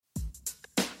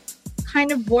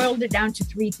kind of boiled it down to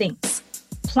three things: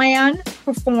 plan,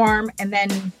 perform, and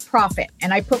then profit.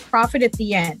 And I put profit at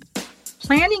the end.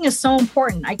 Planning is so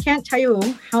important. I can't tell you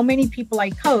how many people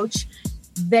I coach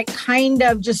that kind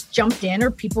of just jumped in,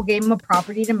 or people gave them a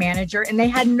property to manager and they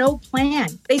had no plan.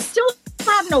 They still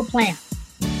have no plan.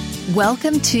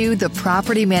 Welcome to the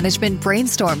Property Management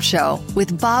Brainstorm Show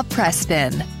with Bob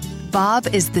Preston. Bob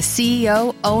is the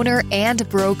CEO, owner, and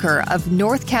broker of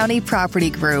North County Property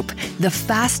Group, the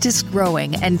fastest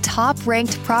growing and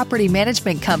top-ranked property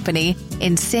management company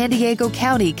in San Diego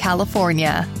County,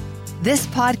 California. This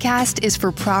podcast is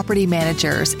for property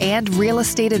managers and real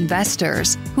estate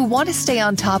investors who want to stay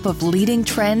on top of leading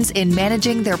trends in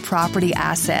managing their property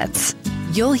assets.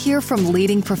 You'll hear from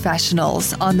leading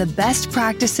professionals on the best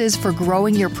practices for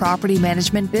growing your property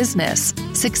management business,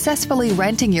 successfully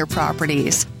renting your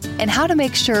properties, and how to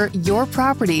make sure your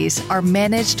properties are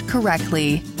managed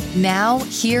correctly. Now,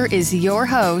 here is your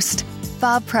host,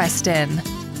 Bob Preston.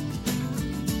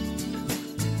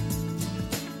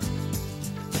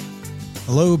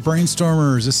 Hello,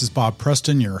 Brainstormers. This is Bob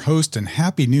Preston, your host, and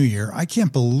Happy New Year. I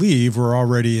can't believe we're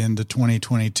already into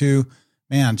 2022.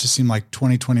 Man, it just seemed like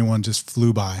 2021 just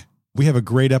flew by. We have a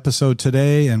great episode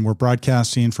today, and we're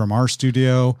broadcasting from our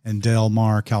studio in Del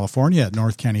Mar, California at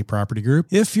North County Property Group.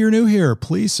 If you're new here,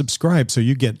 please subscribe so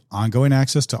you get ongoing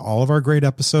access to all of our great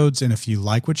episodes. And if you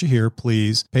like what you hear,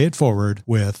 please pay it forward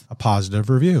with a positive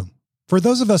review. For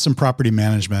those of us in property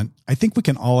management, I think we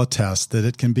can all attest that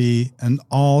it can be an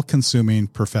all-consuming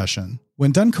profession.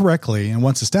 When done correctly and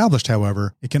once established,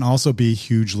 however, it can also be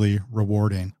hugely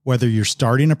rewarding. Whether you're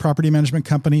starting a property management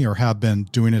company or have been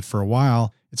doing it for a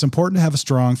while, it's important to have a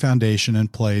strong foundation in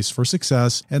place for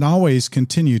success and always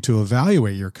continue to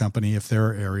evaluate your company if there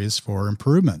are areas for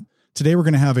improvement. Today, we're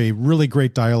going to have a really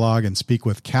great dialogue and speak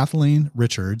with Kathleen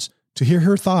Richards to hear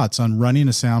her thoughts on running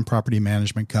a sound property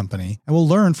management company. And we'll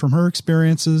learn from her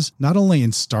experiences, not only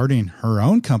in starting her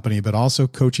own company, but also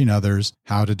coaching others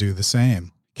how to do the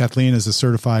same. Kathleen is a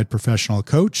certified professional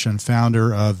coach and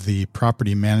founder of the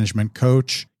Property Management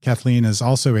Coach. Kathleen is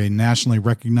also a nationally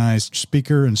recognized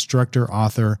speaker, instructor,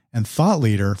 author, and thought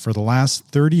leader for the last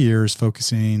 30 years,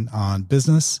 focusing on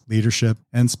business, leadership,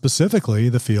 and specifically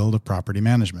the field of property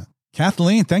management.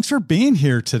 Kathleen, thanks for being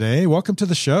here today. Welcome to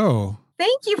the show.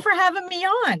 Thank you for having me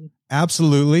on.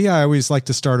 Absolutely. I always like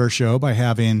to start our show by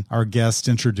having our guests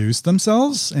introduce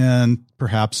themselves and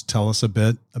perhaps tell us a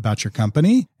bit about your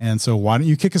company. And so why don't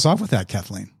you kick us off with that,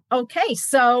 Kathleen? Okay.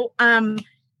 So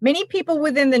many people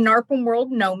within the NARPM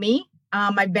world know me.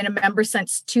 I've been a member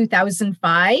since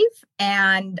 2005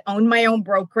 and owned my own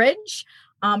brokerage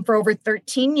for over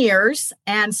 13 years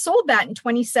and sold that in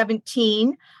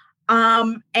 2017.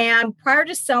 And prior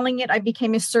to selling it, I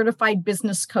became a certified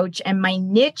business coach, and my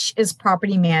niche is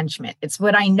property management. It's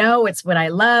what I know. It's what I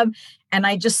love. And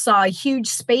I just saw a huge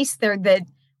space there that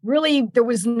really there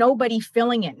was nobody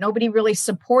filling it, nobody really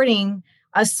supporting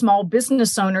us small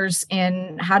business owners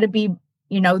in how to be,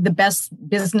 the best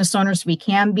business owners we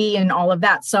can be and all of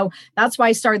that. So that's why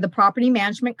I started the Property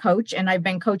Management Coach, and I've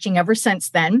been coaching ever since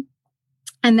then.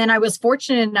 And then I was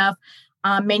fortunate enough.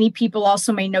 Many people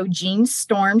also may know Jean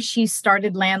Storm. She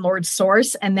started Landlord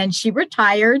Source, and then she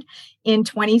retired in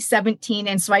 2017.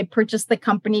 And so I purchased the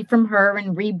company from her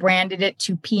and rebranded it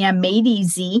to PM Made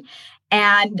Easy.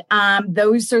 And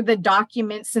those are the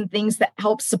documents and things that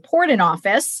help support an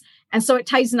office. And so it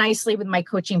ties nicely with my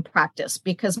coaching practice,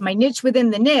 because my niche within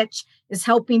the niche is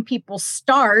helping people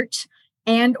start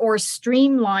and or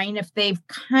streamline if they've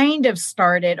kind of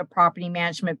started a property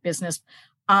management business.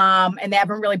 And they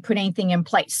haven't really put anything in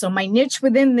place. So my niche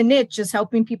within the niche is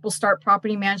helping people start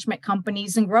property management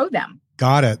companies and grow them.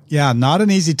 Got it. Yeah, not an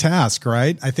easy task,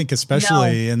 right? I think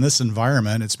especially in this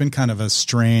environment, it's been kind of a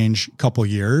strange couple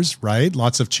years, right?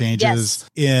 Lots of changes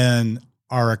in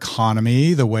our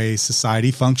economy, the way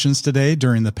society functions today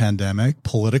during the pandemic.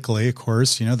 Politically, of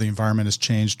course, the environment has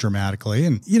changed dramatically.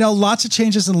 And, lots of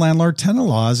changes in landlord-tenant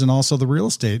laws and also the real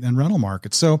estate and rental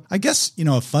market. So I guess,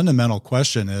 a fundamental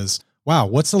question is, wow,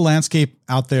 what's the landscape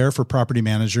out there for property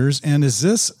managers? And is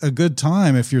this a good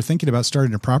time if you're thinking about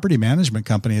starting a property management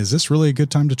company? Is this really a good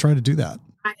time to try to do that?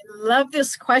 I love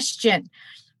this question,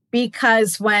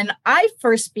 because when I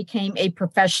first became a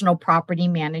professional property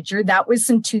manager, that was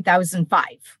in 2005.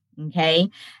 Okay.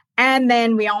 And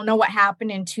then we all know what happened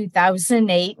in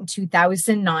 2008 and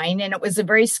 2009. And it was a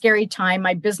very scary time.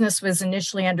 My business was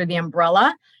initially under the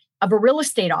umbrella of a real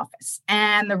estate office.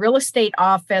 And the real estate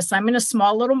office, I'm in a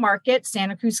small little market,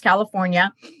 Santa Cruz,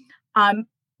 California.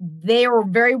 They were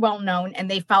very well known and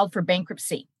they filed for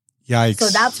bankruptcy. Yikes. So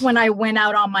that's when I went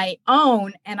out on my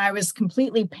own and I was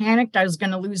completely panicked. I was going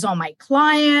to lose all my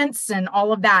clients and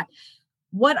all of that.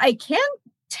 what I can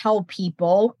tell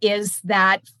people is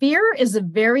that fear is a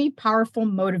very powerful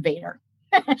motivator,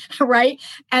 right?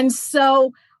 And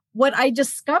so what I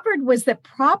discovered was that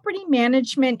property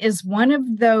management is one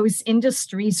of those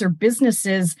industries or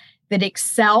businesses that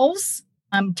excels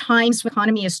times when the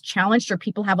economy is challenged or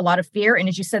people have a lot of fear. And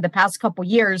as you said, the past couple of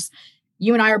years,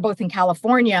 you and I are both in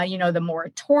California, the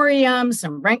moratoriums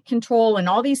and rent control and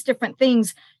all these different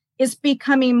things is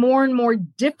becoming more and more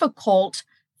difficult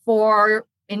for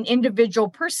an individual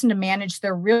person to manage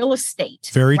their real estate.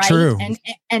 Very true.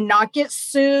 And not get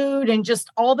sued and just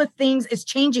all the things is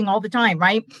changing all the time,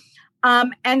 right?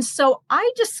 And so I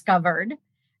discovered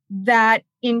that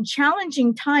in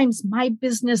challenging times, my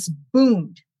business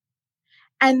boomed.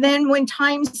 And then when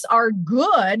times are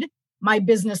good, my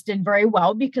business did very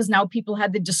well because now people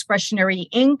had the discretionary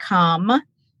income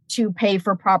to pay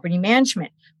for property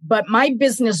management. But my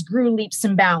business grew leaps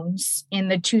and bounds in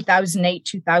the 2008,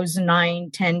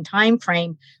 2009, 10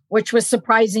 timeframe, which was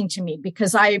surprising to me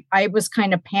because I was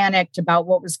kind of panicked about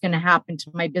what was going to happen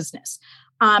to my business.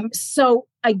 So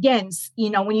again,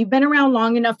 when you've been around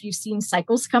long enough, you've seen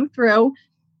cycles come through.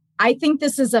 I think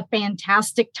this is a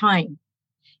fantastic time.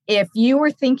 If you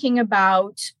were thinking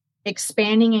about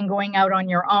expanding and going out on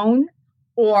your own,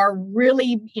 or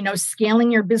really,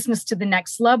 scaling your business to the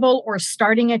next level or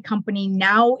starting a company,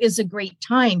 now is a great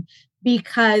time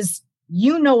because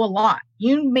you know a lot.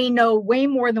 You may know way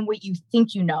more than what you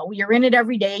think you know. You're in it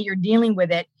every day. You're dealing with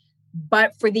it.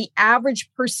 But for the average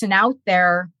person out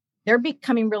there, they're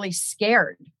becoming really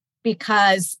scared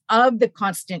because of the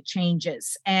constant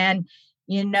changes. And,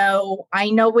 I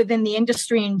know within the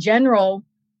industry in general,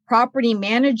 property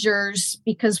managers,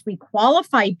 because we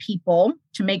qualify people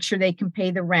to make sure they can pay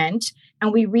the rent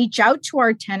and we reach out to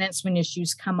our tenants when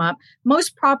issues come up.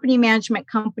 Most property management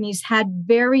companies had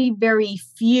very, very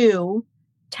few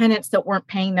tenants that weren't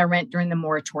paying their rent during the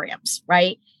moratoriums,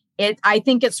 right? I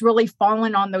think it's really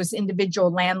fallen on those individual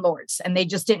landlords and they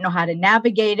just didn't know how to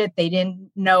navigate it. They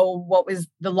didn't know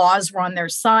the laws were on their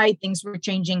side. Things were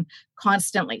changing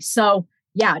constantly. So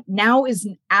yeah, now is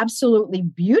an absolutely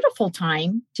beautiful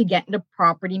time to get into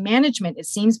property management. It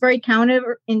seems very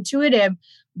counterintuitive,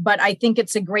 but I think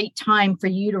it's a great time for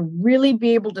you to really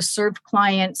be able to serve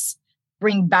clients,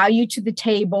 bring value to the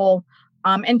table,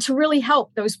 and to really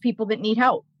help those people that need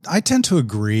help. I tend to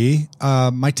agree.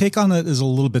 My take on it is a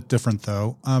little bit different,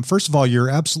 though. First of all, you're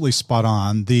absolutely spot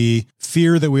on. The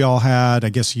fear that we all had, I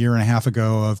guess, a year and a half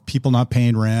ago of people not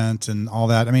paying rent and all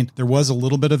that. I mean, there was a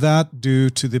little bit of that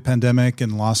due to the pandemic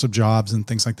and loss of jobs and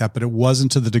things like that, but it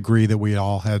wasn't to the degree that we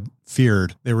all had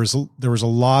feared. There was a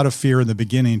lot of fear in the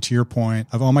beginning, to your point,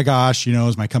 of, oh my gosh,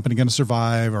 is my company going to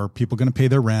survive? Are people going to pay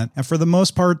their rent? And for the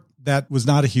most part, that was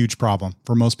not a huge problem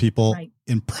for most people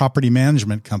in property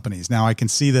management companies. Now, I can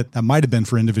see that might have been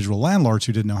for individual landlords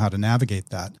who didn't know how to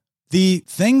navigate that. The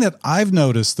thing that I've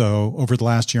noticed, though, over the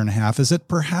last year and a half is that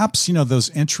perhaps,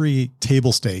 those entry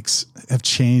table stakes have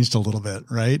changed a little bit,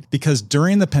 right? Because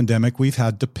during the pandemic, we've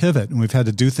had to pivot and we've had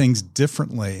to do things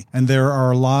differently. And there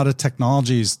are a lot of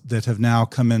technologies that have now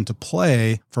come into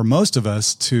play for most of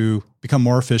us to become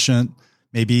more efficient,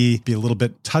 maybe be a little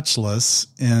bit touchless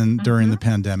during the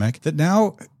pandemic, that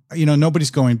now,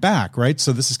 nobody's going back, right?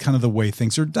 So this is kind of the way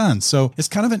things are done. So it's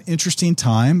kind of an interesting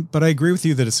time, but I agree with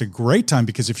you that it's a great time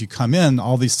because if you come in,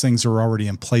 all these things are already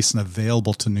in place and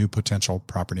available to new potential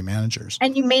property managers.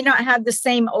 And you may not have the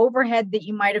same overhead that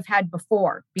you might have had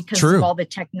before because of all the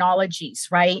technologies,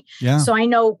 right? Yeah. So I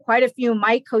know quite a few of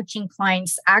my coaching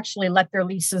clients actually let their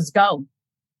leases go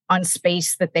on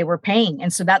space that they were paying.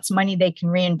 And so that's money they can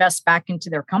reinvest back into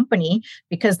their company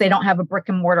because they don't have a brick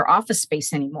and mortar office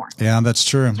space anymore. Yeah, that's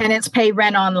true. Tenants pay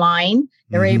rent online.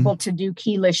 They're able to do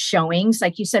keyless showings.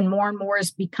 Like you said, more and more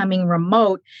is becoming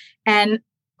remote. And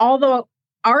although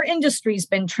our industry's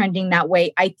been trending that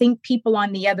way, I think people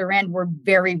on the other end were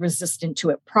very resistant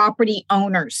to it. Property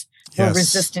owners were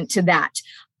resistant to that.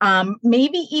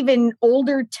 Maybe even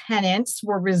older tenants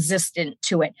were resistant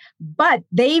to it, but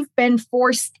they've been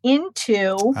forced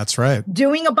into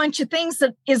doing a bunch of things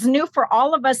that is new for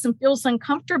all of us and feels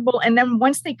uncomfortable. And then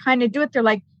once they kind of do it, they're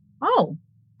like, oh,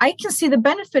 I can see the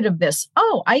benefit of this.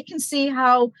 Oh, I can see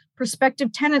how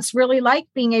prospective tenants really like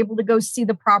being able to go see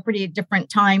the property at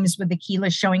different times with the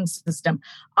keyless showing system.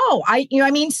 Oh,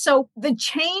 so the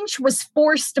change was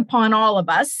forced upon all of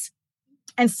us.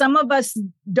 And some of us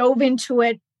dove into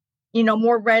it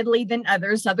more readily than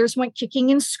others. Others went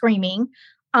kicking and screaming.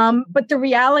 But the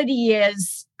reality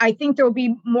is, I think there will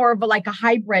be more of a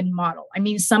hybrid model. I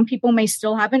mean, some people may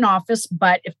still have an office,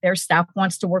 but if their staff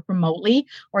wants to work remotely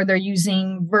or they're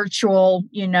using virtual,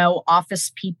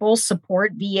 office people,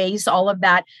 support, VAs, all of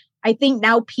that, I think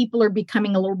now people are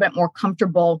becoming a little bit more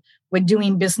comfortable with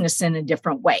doing business in a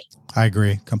different way. I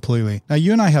agree completely. Now,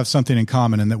 you and I have something in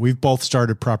common in that we've both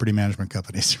started property management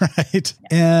companies, right?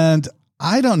 Yeah. And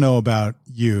I don't know about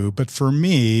you, but for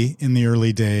me in the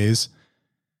early days,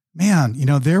 man,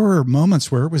 there were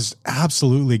moments where it was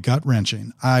absolutely gut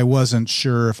wrenching. I wasn't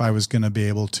sure if I was going to be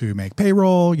able to make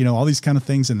payroll, all these kind of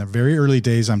things in the very early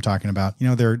days I'm talking about.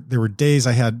 There were days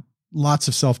I had lots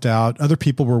of self-doubt. Other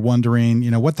people were wondering,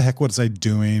 what the heck was I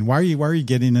doing? Why are you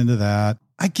getting into that?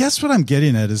 I guess what I'm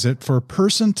getting at is that for a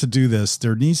person to do this,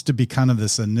 there needs to be kind of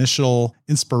this initial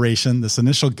inspiration, this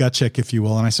initial gut check, if you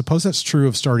will. And I suppose that's true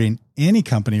of starting any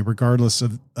company, regardless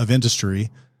of industry.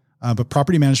 But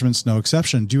property management's no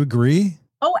exception. Do you agree?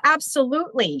 Oh,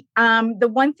 absolutely. The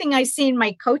one thing I see in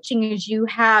my coaching is you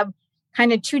have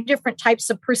kind of two different types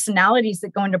of personalities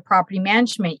that go into property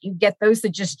management. You get those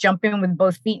that just jump in with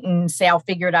both feet and say, I'll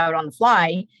figure it out on the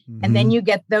fly. Mm-hmm. And then you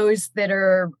get those that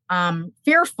are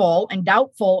fearful and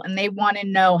doubtful, and they want to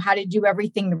know how to do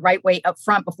everything the right way up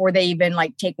front before they even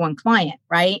take one client,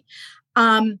 right?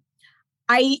 I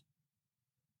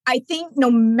think no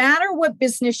matter what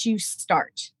business you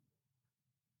start,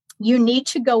 you need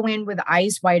to go in with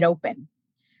eyes wide open.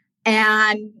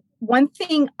 And one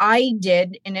thing I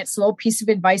did, and it's a little piece of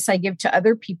advice I give to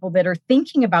other people that are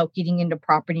thinking about getting into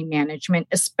property management,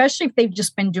 especially if they've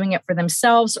just been doing it for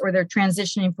themselves or they're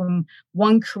transitioning from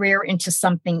one career into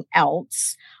something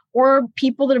else, or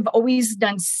people that have always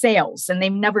done sales and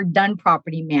they've never done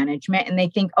property management and they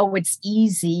think, oh, it's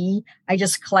easy. I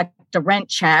just collect a rent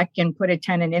check and put a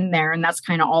tenant in there, and that's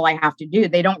kind of all I have to do.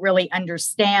 They don't really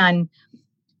understand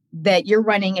that you're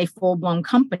running a full-blown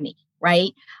company,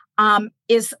 right?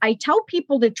 Is I tell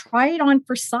people to try it on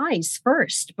for size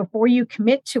first before you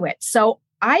commit to it. So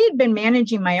I had been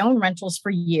managing my own rentals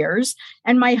for years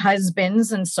and my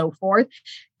husband's and so forth.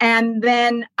 And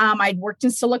then I'd worked in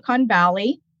Silicon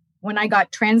Valley. When I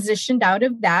got transitioned out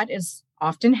of that, as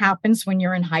often happens when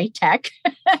you're in high tech,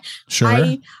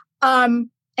 sure. And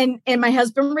my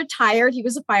husband retired. He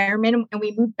was a fireman, and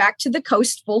we moved back to the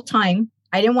coast full time.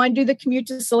 I didn't want to do the commute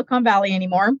to Silicon Valley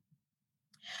anymore.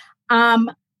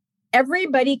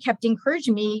 Everybody kept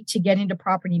encouraging me to get into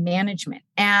property management.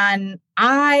 And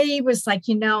I was like,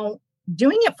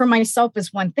 doing it for myself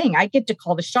is one thing. I get to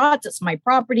call the shots. It's my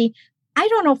property. I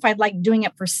don't know if I'd like doing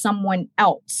it for someone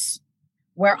else,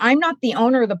 where I'm not the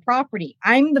owner of the property.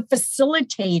 I'm the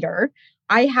facilitator.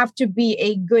 I have to be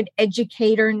a good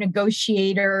educator,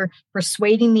 negotiator,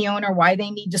 persuading the owner why they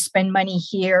need to spend money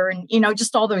here and,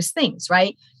 just all those things,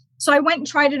 right? So I went and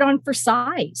tried it on for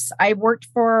size. I worked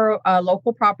for a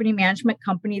local property management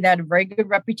company that had a very good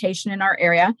reputation in our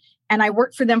area, and I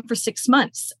worked for them for 6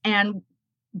 months. And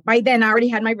by then I already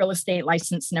had my real estate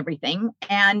license and everything.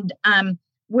 And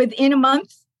within a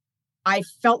month, I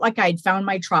felt like I'd found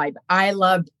my tribe. I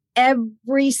loved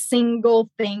every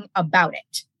single thing about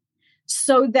it.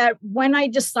 So that when I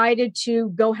decided to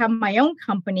go have my own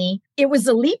company, it was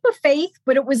a leap of faith,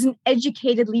 but it was an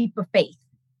educated leap of faith.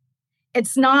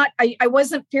 It's not, I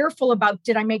wasn't fearful about,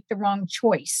 did I make the wrong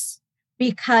choice?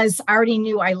 Because I already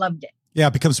knew I loved it. Yeah,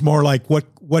 it becomes more like,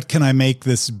 what can I make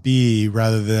this be,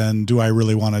 rather than, do I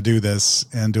really want to do this?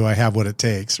 And do I have what it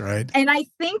takes, right? And I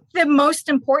think the most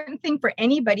important thing for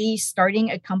anybody starting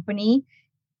a company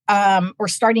or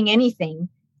starting anything,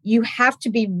 you have to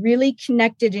be really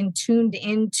connected and tuned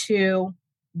into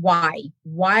why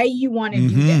you want to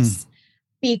do this.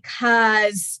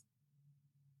 Because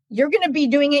you're going to be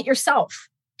doing it yourself.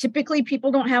 Typically, people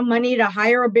don't have money to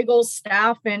hire a big old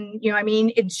staff. And,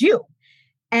 it's you.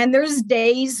 And there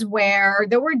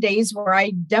were days where I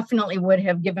definitely would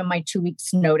have given my 2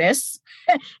 weeks notice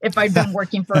if I'd been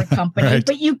working for a company. Right.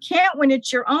 But you can't when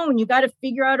it's your own. You got to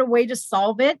figure out a way to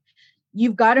solve it.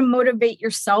 You've got to motivate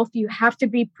yourself. You have to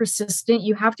be persistent.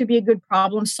 You have to be a good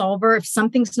problem solver. If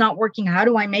something's not working, how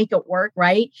do I make it work,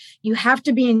 right? You have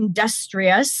to be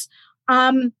industrious.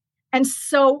 And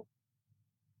so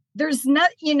there's not,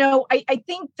 I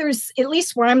think there's, at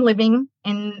least where I'm living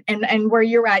and where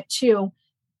you're at too,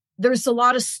 there's a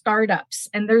lot of startups,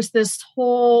 and there's this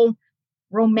whole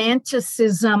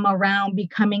romanticism around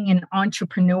becoming an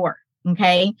entrepreneur.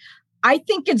 Okay. I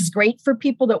think it's great for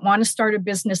people that want to start a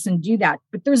business and do that,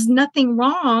 but there's nothing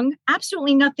wrong,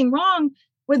 absolutely nothing wrong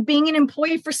with being an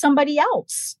employee for somebody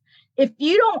else. If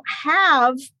you don't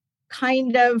have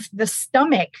kind of the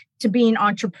stomach to be an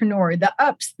entrepreneur, the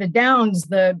ups, the downs,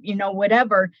 the,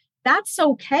 whatever, that's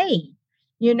okay.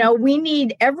 We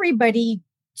need everybody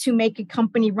to make a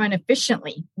company run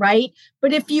efficiently, right?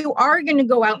 But if you are going to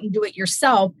go out and do it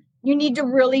yourself, you need to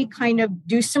really kind of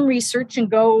do some research and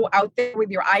go out there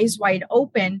with your eyes wide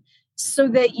open so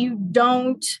that you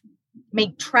don't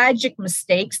make tragic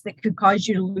mistakes that could cause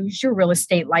you to lose your real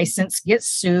estate license, get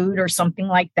sued or something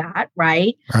like that,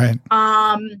 right? Right.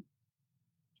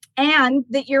 And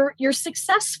that you're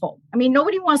successful. I mean,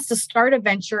 nobody wants to start a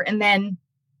venture and then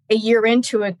a year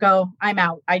into it go, I'm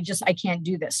out. I can't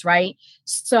do this, right?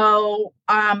 So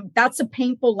that's a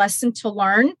painful lesson to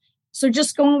learn. So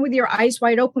just go in with your eyes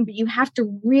wide open, but you have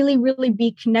to really, really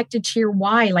be connected to your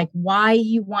why, like why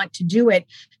you want to do it,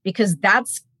 because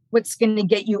that's what's going to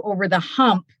get you over the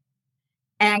hump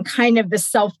and kind of the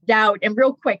self-doubt. And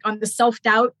real quick on the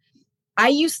self-doubt, I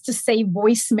used to save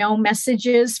voicemail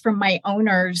messages from my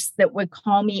owners that would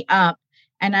call me up.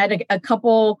 And I had a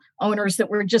couple owners that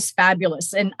were just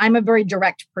fabulous. And I'm a very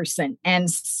direct person. And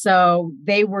so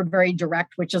they were very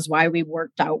direct, which is why we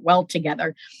worked out well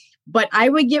together. But I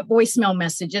would get voicemail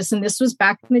messages, and this was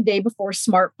back in the day before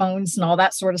smartphones and all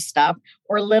that sort of stuff,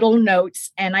 or little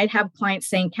notes. And I'd have clients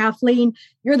saying, Kathleen,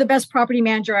 you're the best property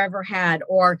manager I ever had.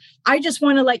 Or I just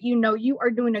want to let you know you are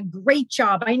doing a great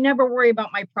job. I never worry about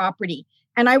my property.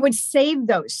 And I would save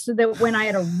those so that when I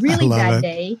had a really bad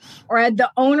day, or I had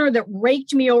the owner that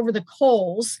raked me over the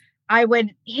coals, I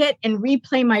would hit and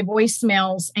replay my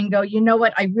voicemails and go, you know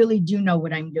what? I really do know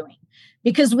what I'm doing.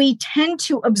 Because we tend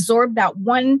to absorb that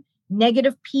one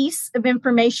negative piece of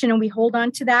information and we hold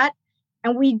on to that.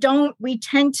 And we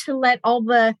tend to let all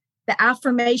the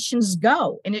affirmations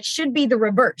go. And it should be the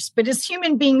reverse. But as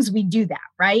human beings, we do that,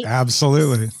 right?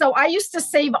 Absolutely. So I used to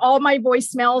save all my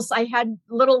voicemails. I had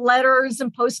little letters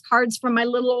and postcards from my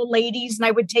little old ladies, and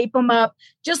I would tape them up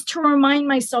just to remind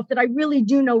myself that I really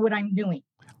do know what I'm doing.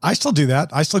 I still do that.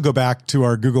 I still go back to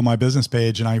our Google My Business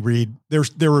page and I read there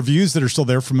are reviews that are still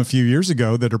there from a few years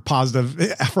ago that are positive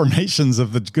affirmations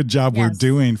of the good job we're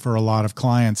doing for a lot of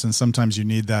clients. And sometimes you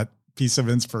need that piece of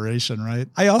inspiration, right?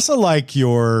 I also like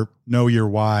your know your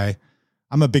why.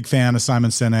 I'm a big fan of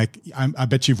Simon Sinek. I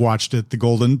bet you've watched it, The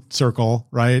Golden Circle,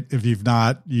 right? If you've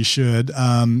not, you should.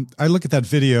 I look at that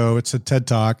video. It's a TED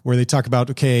Talk where they talk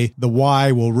about, okay, the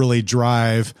why will really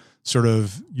drive sort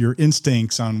of your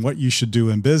instincts on what you should do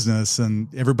in business. And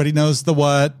everybody knows the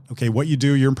what. Okay, what you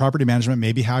do, you're in property management,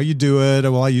 maybe how you do it.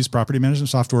 Well, I use property management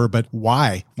software, but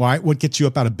why? What gets you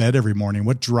up out of bed every morning?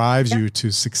 What drives you to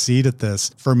succeed at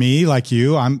this? For me, like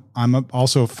you, I'm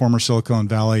also a former Silicon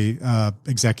Valley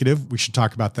executive. We should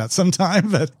talk about that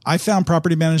sometime. But I found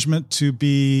property management to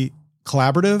be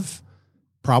collaborative,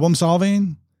 problem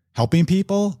solving, helping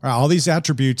people, all these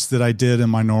attributes that I did in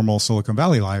my normal Silicon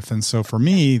Valley life. And so for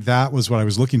me, that was what I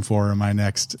was looking for in my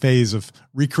next phase of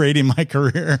recreating my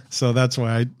career. So that's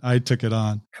why I took it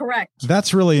on. Correct.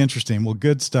 That's really interesting. Well,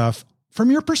 good stuff.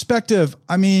 From your perspective,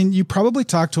 I mean, you probably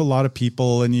talk to a lot of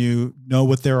people and you know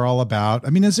what they're all about. I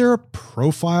mean, is there a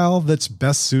profile that's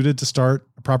best suited to start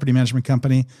a property management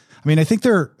company? I mean, I think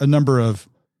there are a number of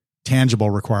tangible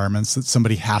requirements that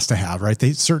somebody has to have, right?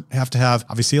 They have to have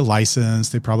obviously a license.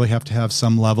 They probably have to have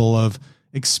some level of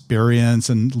experience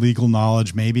and legal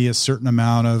knowledge, maybe a certain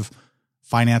amount of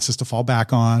finances to fall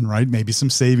back on, right? Maybe some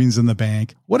savings in the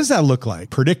bank. What does that look like?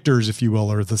 Predictors, if you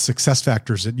will, or the success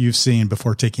factors that you've seen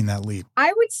before taking that leap?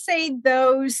 I would say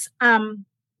those,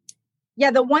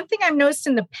 the one thing I've noticed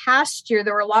in the past year,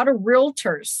 there were a lot of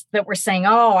realtors that were saying,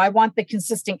 oh, I want the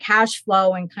consistent cash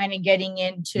flow and kind of getting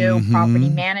into property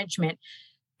management.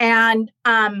 And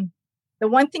the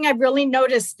one thing I've really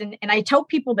noticed, and I tell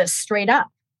people this straight up,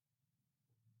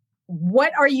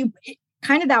 what are you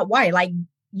kind of that why? Like,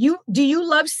 do you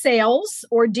love sales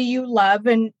or do you love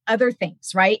and other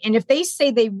things, right? And if they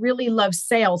say they really love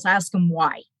sales, ask them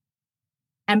why.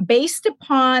 And based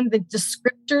upon the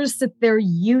descriptors that they're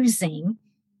using,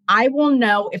 I will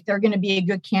know if they're going to be a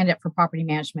good candidate for property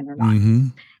management or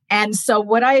not. And so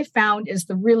what I found is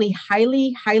the really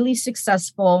highly, highly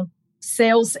successful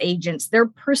sales agents, their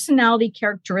personality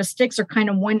characteristics are kind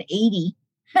of 180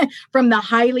 from the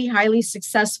highly, highly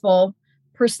successful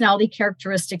personality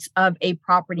characteristics of a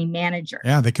property manager.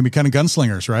 Yeah, they can be kind of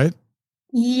gunslingers, right?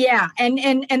 Yeah.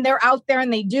 And they're out there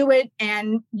and they do it.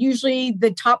 And usually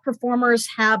the top performers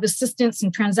have assistants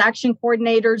and transaction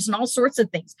coordinators and all sorts of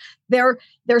things. They're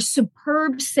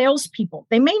superb salespeople.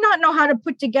 They may not know how to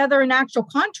put together an actual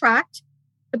contract,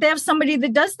 but they have somebody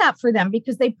that does that for them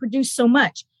because they produce so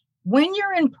much. When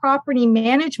you're in property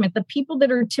management, the people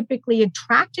that are typically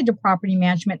attracted to property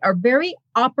management are very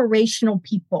operational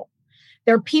people.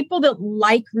 They're people that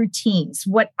like routines.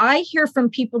 What I hear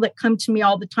from people that come to me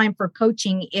all the time for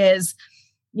coaching is,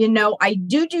 I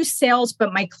do sales,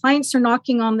 but my clients are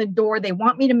knocking on the door. They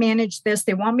want me to manage this.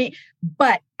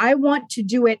 But I want to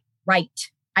do it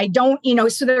right. I don't,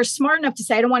 so they're smart enough to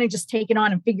say, I don't want to just take it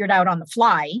on and figure it out on the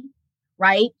fly.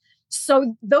 Right.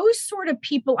 So those sort of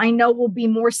people I know will be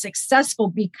more successful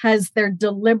because they're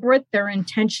deliberate, they're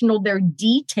intentional, they're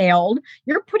detailed.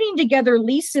 You're putting together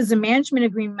leases and management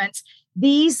agreements.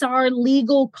 These are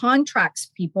legal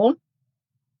contracts, people,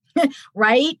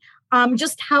 right?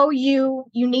 Just how you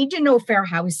need to know fair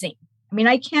housing. I mean,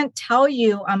 I can't tell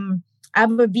you, I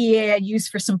have a VA I use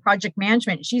for some project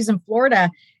management. She's in Florida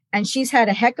and she's had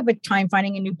a heck of a time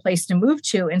finding a new place to move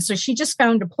to. And so she just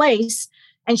found a place.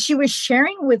 And she was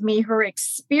sharing with me her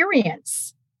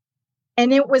experience.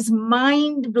 And it was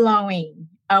mind-blowing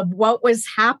of what was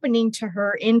happening to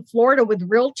her in Florida with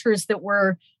realtors that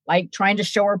were like trying to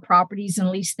show her properties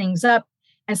and lease things up.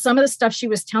 And some of the stuff she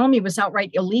was telling me was outright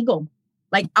illegal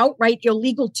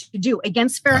to do,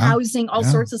 against fair housing, all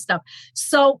sorts of stuff.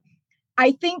 So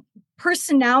I think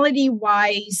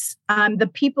personality-wise, the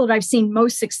people that I've seen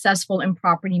most successful in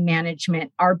property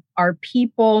management are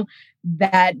people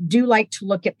that do like to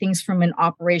look at things from an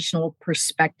operational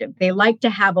perspective. They like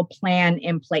to have a plan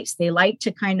in place. They like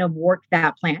to kind of work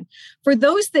that plan. For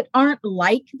those that aren't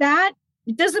like that,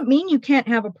 it doesn't mean you can't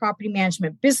have a property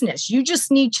management business. You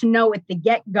just need to know at the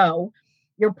get-go,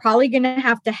 you're probably going to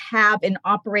have an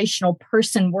operational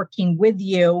person working with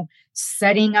you,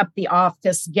 setting up the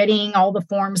office, getting all the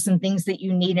forms and things that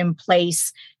you need in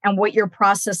place, and what your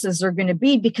processes are going to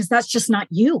be, because that's just not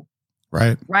you.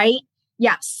 Right. Right.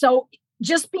 Yeah. So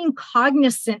just being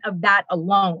cognizant of that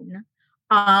alone,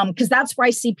 because that's where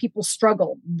I see people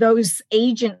struggle. Those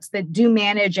agents that do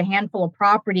manage a handful of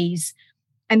properties,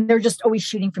 and they're just always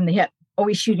shooting from the hip,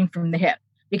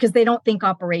 because they don't think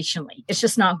operationally. It's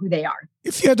just not who they are.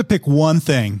 If you had to pick one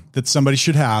thing that somebody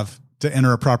should have to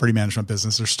enter a property management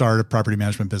business or start a property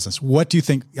management business, what do you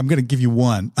think? I'm going to give you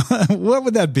one. What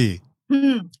would that be?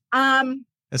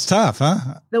 It's tough,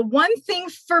 huh? The one thing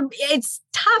it's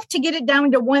tough to get it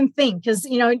down to one thing because,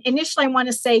 initially I want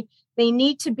to say they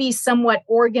need to be somewhat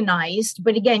organized.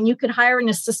 But again, you could hire an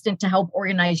assistant to help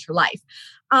organize your life.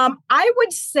 I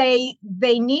would say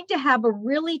they need to have a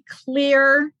really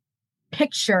clear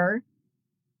picture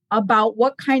about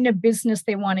what kind of business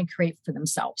they want to create for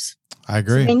themselves. I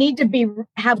agree. So they need to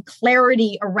have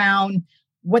clarity around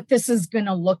what this is going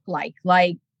to look like.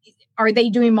 Like, are they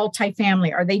doing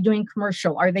multifamily? Are they doing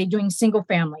commercial? Are they doing single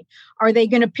family? Are they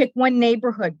going to pick one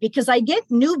neighborhood? Because I get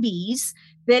newbies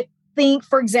that think,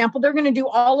 for example, they're going to do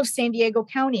all of San Diego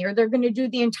County, or they're going to do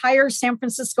the entire San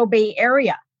Francisco Bay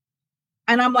Area.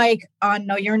 And I'm like,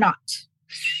 no, you're not.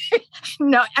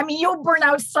 No, I mean, you'll burn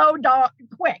out so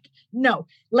quick. No,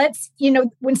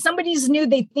 when somebody's new,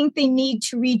 they think they need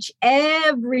to reach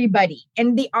everybody.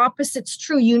 And the opposite's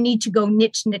true. You need to go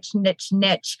niche,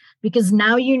 because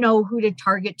now you know who to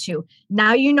target to.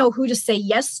 Now you know who to say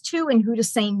yes to and who to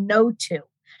say no to.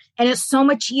 And it's so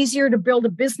much easier to build a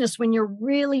business when you're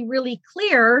really, really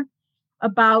clear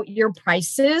about your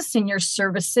prices and your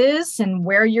services and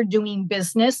where you're doing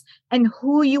business and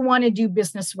who you want to do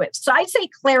business with. So I'd say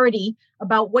clarity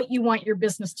about what you want your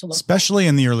business to look especially like.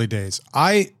 In the early days.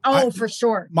 For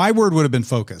sure. My word would have been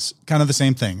focus, kind of the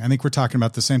same thing. I think we're talking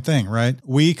about the same thing, right?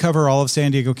 We cover all of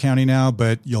San Diego County now,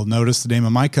 but you'll notice the name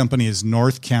of my company is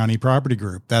North County Property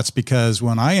Group. That's because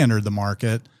when I entered the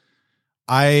market,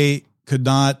 I could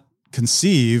not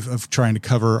conceive of trying to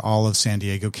cover all of San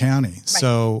Diego County. Right.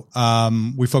 So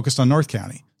we focused on North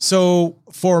County. So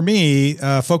for me,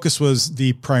 focus was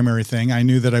the primary thing. I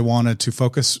knew that I wanted to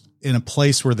focus in a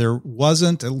place where there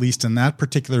wasn't, at least in that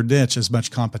particular niche, as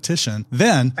much competition.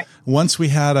 Then once we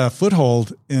had a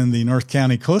foothold in the North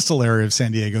County coastal area of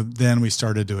San Diego, then we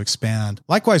started to expand.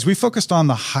 Likewise, we focused on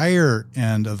the higher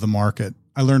end of the market.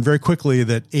 I learned very quickly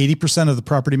that 80% of the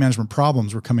property management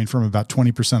problems were coming from about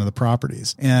 20% of the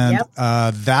properties. And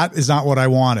that is not what I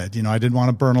wanted. I didn't want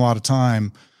to burn a lot of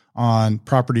time on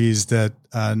properties that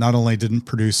not only didn't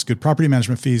produce good property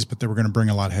management fees, but they were going to bring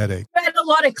a lot of headache. You had a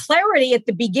lot of clarity at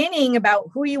the beginning about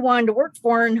who you wanted to work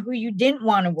for and who you didn't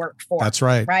want to work for. That's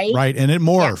right. Right. And it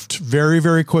morphed very,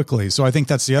 very quickly. So I think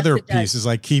that's the other piece is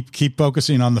like keep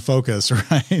focusing on the focus,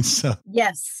 right? So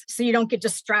yes. So you don't get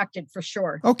distracted for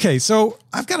sure. Okay. So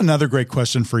I've got another great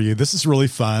question for you. This is really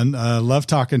fun. Love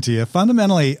talking to you.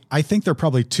 Fundamentally, I think there are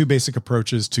probably two basic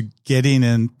approaches to getting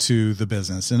into the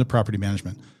business, into property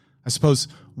management. I suppose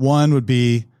one would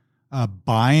be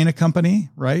buying a company,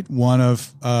 right? One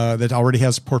of that already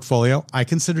has a portfolio. I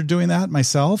considered doing that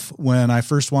myself when I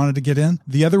first wanted to get in.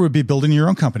 The other would be building your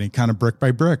own company, kind of brick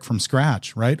by brick from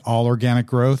scratch, right? All organic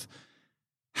growth.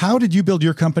 How did you build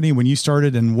your company when you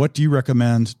started, and what do you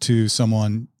recommend to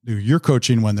someone who you're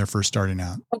coaching when they're first starting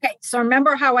out? Okay, so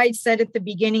remember how I said at the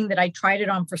beginning that I tried it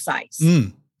on for size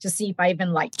to see if I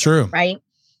even liked it, right?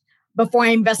 before I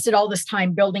invested all this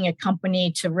time building a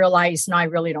company to realize, no, I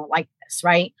really don't like this,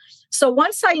 right? So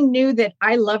once I knew that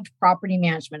I loved property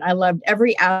management, I loved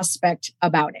every aspect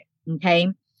about it, okay?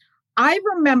 I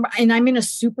remember, and I'm in a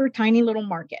super tiny little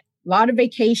market, a lot of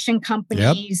vacation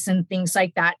companies and things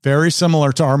like that. Very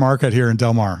similar to our market here in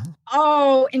Del Mar.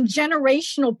 Oh, and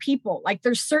generational people. Like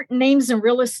there's certain names in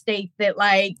real estate that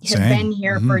like have been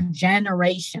here for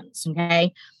generations,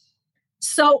 okay?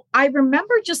 So I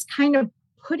remember just kind of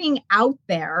putting out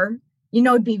there,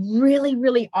 it'd be really,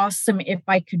 really awesome if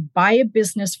I could buy a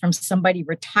business from somebody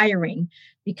retiring,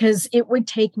 because it would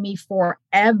take me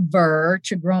forever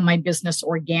to grow my business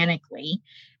organically.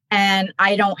 And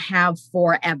I don't have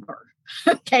forever.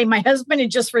 Okay. My husband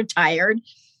had just retired.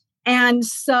 And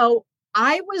so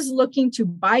I was looking to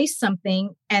buy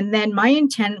something. And then my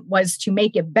intent was to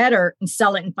make it better and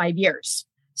sell it in 5 years.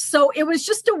 So it was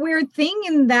just a weird thing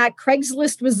in that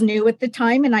Craigslist was new at the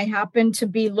time. And I happened to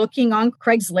be looking on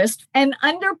Craigslist, and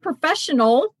under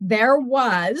professional, there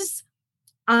was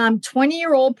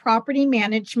 20-year-old property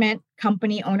management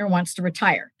company owner wants to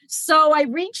retire. So I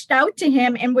reached out to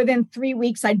him, and within 3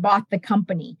 weeks, I bought the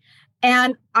company.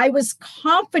 And I was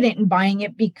confident in buying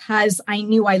it because I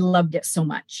knew I loved it so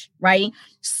much, right?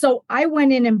 So I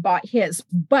went in and bought his,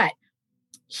 but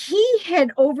he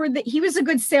was a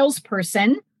good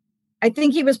salesperson. I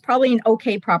think he was probably an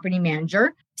okay property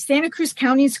manager. Santa Cruz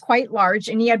County is quite large,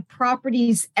 and he had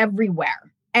properties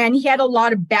everywhere. And he had a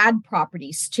lot of bad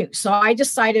properties too. So I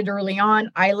decided early on,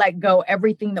 I let go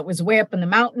everything that was way up in the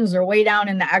mountains or way down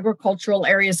in the agricultural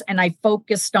areas. And I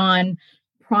focused on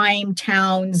prime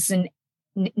towns and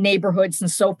neighborhoods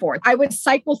and so forth. I would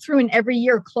cycle through and every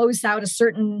year close out a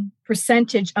certain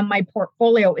percentage of my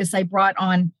portfolio as I brought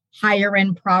on higher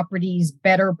end properties,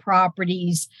 better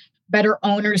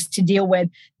owners to deal with.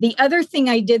 The other thing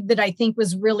I did that I think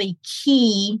was really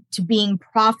key to being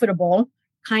profitable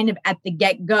kind of at the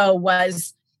get-go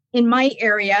was in my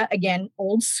area, again,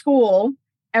 old school,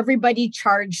 everybody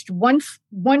charged one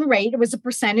rate. It was a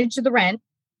percentage of the rent.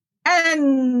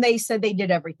 And they said they did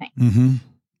everything. Mm-hmm.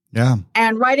 Yeah.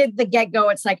 And right at the get-go,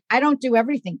 it's like, I don't do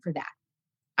everything for that.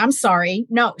 I'm sorry.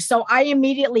 No. So I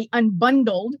immediately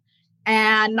unbundled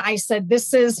and I said,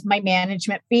 this is my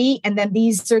management fee. And then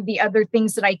these are the other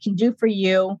things that I can do for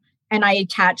you. And I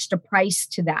attached a price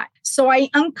to that. So I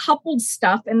uncoupled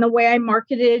stuff. And the way I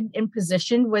marketed and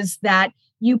positioned was that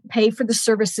you pay for the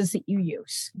services that you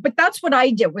use. But that's what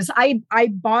I did was I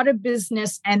bought a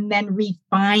business and then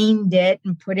refined it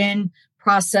and put in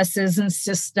processes and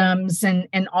systems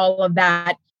and all of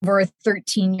that over a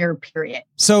 13-year period.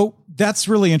 So that's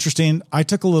really interesting. I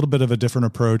took a little bit of a different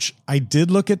approach. I did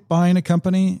look at buying a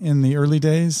company in the early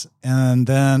days, and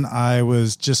then I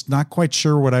was just not quite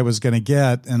sure what I was going to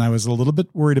get. And I was a little bit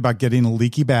worried about getting a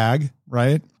leaky bag,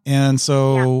 right? And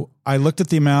so I looked at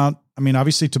the amount. I mean,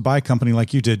 obviously to buy a company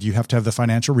like you did, you have to have the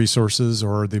financial resources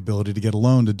or the ability to get a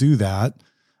loan to do that.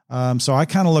 So I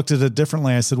kind of looked at it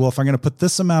differently. I said, well, if I'm going to put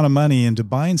this amount of money into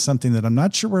buying something that I'm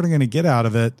not sure what I'm going to get out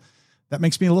of it, that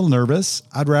makes me a little nervous.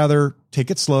 I'd rather take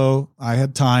it slow. I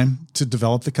had time to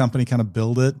develop the company, kind of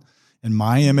build it in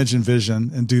my image and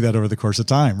vision and do that over the course of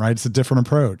time, right? It's a different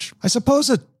approach. I suppose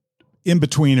an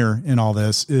in-betweener in all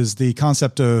this is the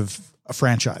concept of a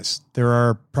franchise. There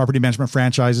are property management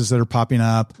franchises that are popping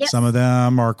up. Yes. Some of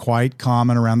them are quite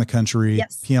common around the country.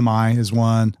 Yes. PMI is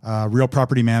one, Real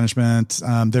Property Management.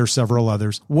 There are several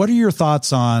others. What are your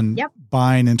thoughts on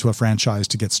buying into a franchise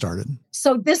to get started?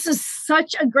 So this is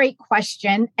such a great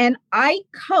question. And I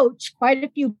coach quite a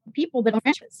few people that are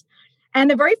franchises. And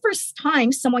the very first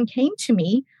time someone came to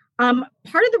me, part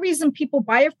of the reason people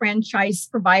buy a franchise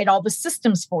provide all the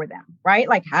systems for them, right?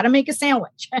 Like how to make a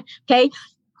sandwich. Okay.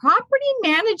 Property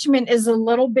management is a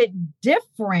little bit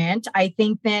different, I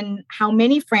think, than how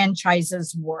many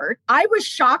franchises work. I was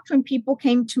shocked when people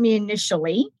came to me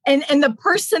initially. And the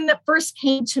person that first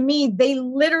came to me, they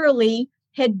literally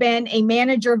had been a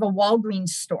manager of a Walgreens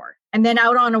store and then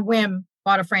out on a whim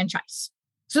bought a franchise.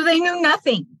 So they knew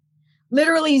nothing,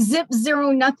 literally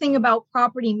zero, nothing about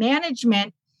property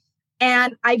management.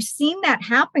 And I've seen that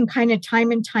happen kind of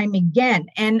time and time again.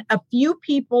 And a few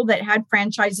people that had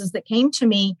franchises that came to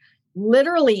me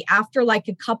literally after like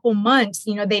a couple months,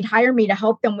 they'd hire me to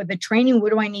help them with the training.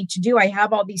 What do I need to do? I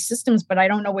have all these systems, but I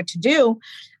don't know what to do.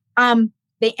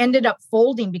 They ended up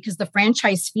folding because the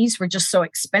franchise fees were just so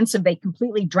expensive. They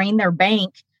completely drained their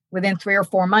bank within 3 or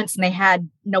 4 months and they had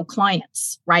no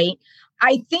clients, right?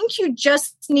 I think you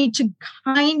just need to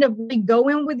kind of go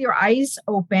in with your eyes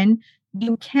open.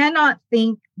 You cannot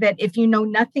think that if you know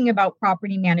nothing about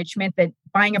property management, that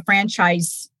buying a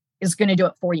franchise is going to do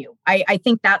it for you. I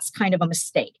think that's kind of a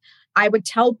mistake. I would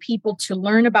tell people to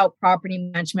learn about property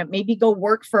management, maybe go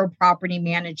work for a property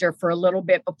manager for a little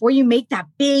bit before you make that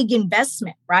big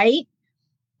investment, right?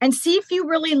 And see if you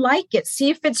really like it. See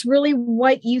if it's really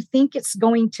what you think it's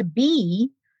going to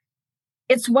be.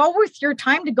 It's well worth your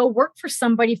time to go work for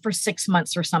somebody for 6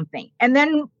 months or something. And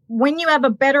then when you have a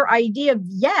better idea of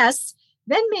yes,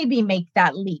 then maybe make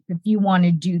that leap if you want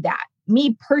to do that.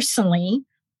 Me personally,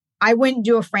 I wouldn't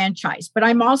do a franchise, but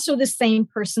I'm also the same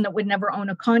person that would never own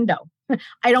a condo.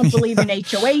 I don't believe in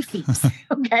HOA fees.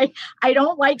 Okay. I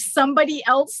don't like somebody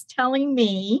else telling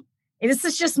me, this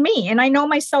is just me, and I know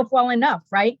myself well enough,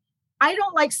 right? I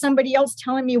don't like somebody else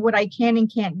telling me what I can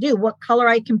and can't do, what color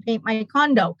I can paint my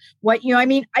condo,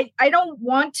 I don't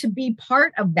want to be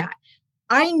part of that.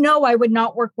 I know I would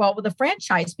not work well with a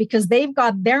franchise because they've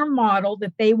got their model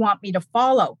that they want me to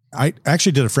follow. I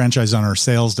actually did a franchise on our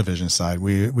sales division side.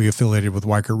 We affiliated with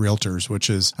Weichert Realtors, which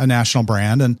is a national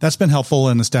brand. And that's been helpful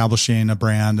in establishing a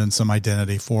brand and some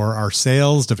identity for our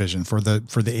sales division, for the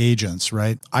agents,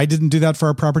 right? I didn't do that for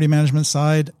our property management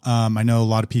side. I know a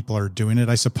lot of people are doing it.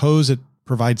 I suppose it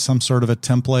provides some sort of a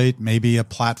template, maybe a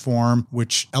platform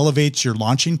which elevates your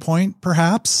launching point,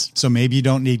 perhaps. So maybe you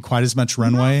don't need quite as much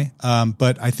runway.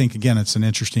 But I think, again, it's an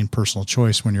interesting personal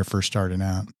choice when you're first starting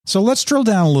out. So let's drill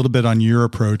down a little bit on your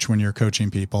approach when you're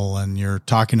coaching people and you're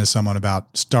talking to someone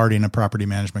about starting a property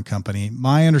management company.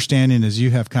 My understanding is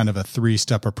you have kind of a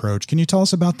 3-step approach. Can you tell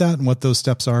us about that and what those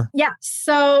steps are? Yeah.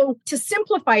 So to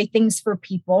simplify things for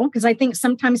people, because I think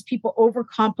sometimes people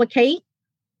overcomplicate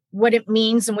what it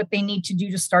means and what they need to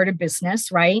do to start a business,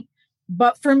 right?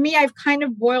 But for me, I've kind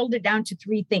of boiled it down to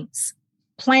 3 things: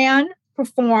 plan,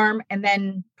 perform, and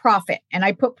then profit. And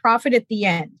I put profit at the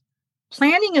end.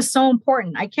 Planning is so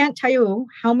important. I can't tell you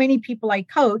how many people I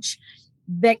coach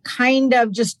that kind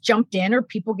of just jumped in, or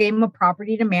people gave them a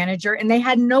property to manager and they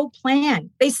had no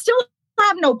plan. They still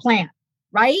have no plan,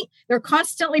 right? They're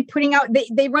constantly putting out,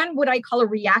 they run what I call a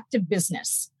reactive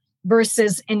business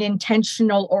versus an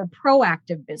intentional or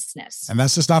proactive business. And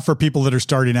that's just not for people that are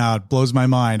starting out. Blows my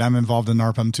mind. I'm involved in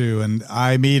NARPM too. And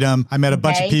I meet them. I met a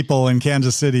bunch of people in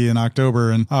Kansas City in October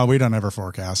and, we don't ever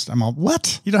forecast. I'm all,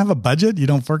 what? You don't have a budget? You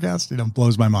don't forecast?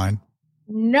 Blows my mind.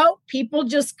 No, people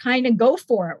just kind of go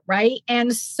for it, right?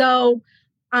 And so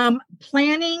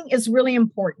planning is really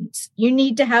important. You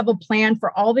need to have a plan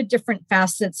for all the different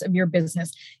facets of your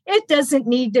business. It doesn't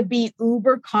need to be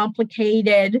uber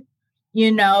complicated.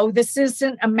 This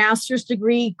isn't a master's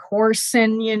degree course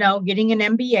and, getting an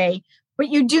MBA, but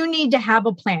you do need to have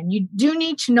a plan. You do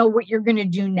need to know what you're going to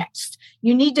do next.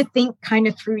 You need to think kind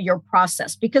of through your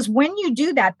process, because when you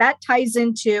do that, that ties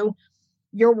into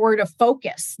your word of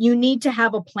focus. You need to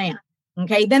have a plan.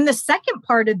 Okay. Then the second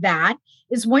part of that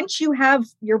is once you have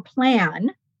your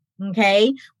plan,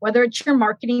 okay, whether it's your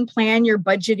marketing plan, your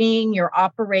budgeting, your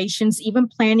operations, even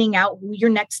planning out who your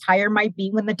next hire might be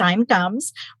when the time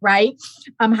comes, right?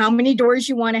 How many doors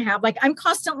you want to have. Like, I'm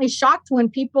constantly shocked when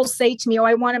people say to me,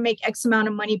 I want to make X amount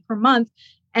of money per month.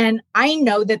 And I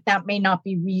know that may not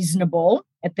be reasonable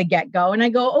at the get-go. And I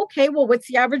go, okay, well, what's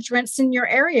the average rents in your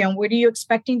area? And what are you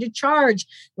expecting to charge?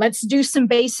 Let's do some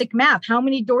basic math. How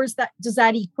many doors does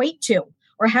that equate to?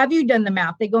 Or have you done the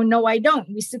math? They go, no, I don't.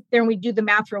 We sit there and we do the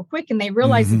math real quick and they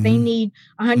realize that they need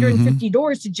 150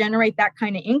 doors to generate that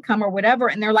kind of income or whatever.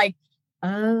 And they're like,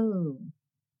 oh,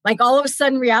 like all of a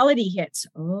sudden reality hits.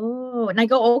 Oh, and I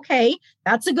go, okay,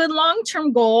 that's a good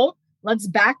long-term goal. Let's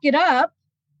back it up.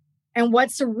 And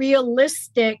what's a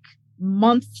realistic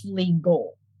monthly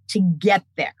goal to get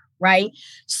there, right?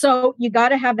 So you got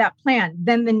to have that plan.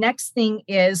 Then the next thing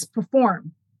is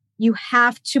perform. You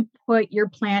have to put your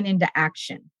plan into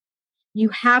action. You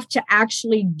have to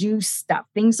actually do stuff.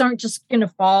 Things aren't just going to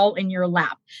fall in your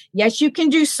lap. Yes, you can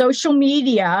do social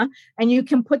media and you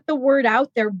can put the word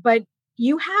out there, but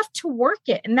you have to work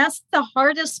it. And that's the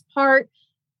hardest part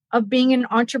of being an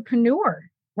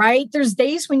entrepreneur, right? There's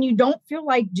days when you don't feel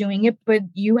like doing it, but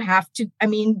you have to.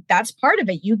 That's part of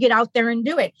it. You get out there and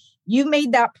do it. You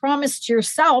made that promise to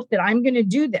yourself that I'm going to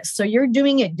do this. So you're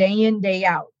doing it day in, day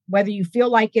out, whether you feel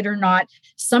like it or not.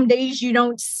 Some days you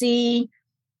don't see,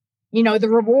 the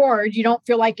reward. You don't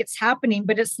feel like it's happening,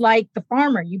 but it's like the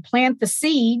farmer. You plant the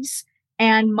seeds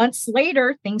and months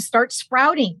later, things start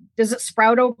sprouting. Does it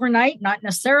sprout overnight? Not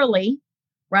necessarily,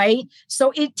 right?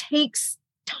 So it takes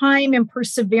time and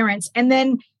perseverance. And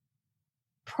then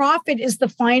profit is the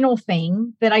final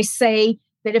thing that I say,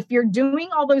 that if you're doing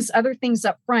all those other things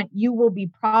up front, you will be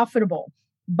profitable.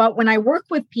 But when I work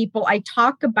with people, I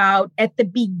talk about at the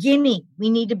beginning,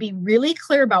 we need to be really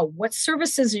clear about what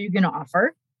services are you going to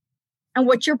offer and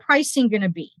what your pricing going to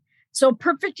be. So a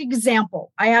perfect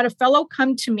example, I had a fellow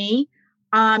come to me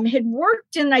had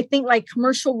worked in, I think, like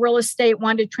commercial real estate,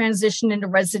 wanted to transition into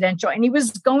residential. And he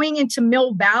was going into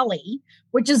Mill Valley,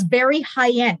 which is very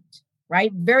high end,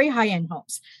 right? Very high end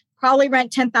homes. Probably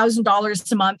rent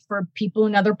 $10,000 a month for people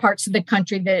in other parts of the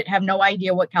country that have no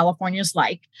idea what California is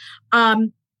like.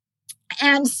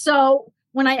 And so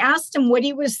when I asked him what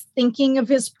he was thinking of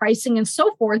his pricing and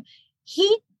so forth,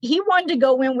 he wanted to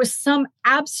go in with some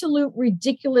absolute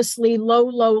ridiculously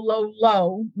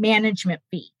low management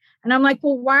fee. And I'm like,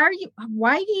 well, why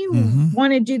do you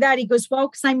want to do that? He goes, well,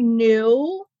 because I'm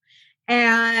new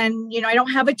and, I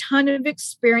don't have a ton of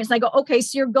experience. And I go, okay,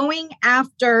 so you're going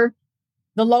after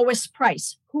the lowest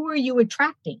price. Who are you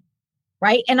attracting?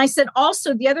 Right. And I said,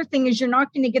 also, the other thing is you're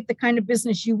not going to get the kind of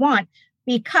business you want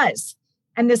because,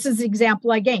 and this is the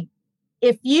example I gave.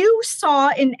 If you saw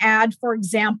an ad, for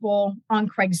example, on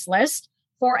Craigslist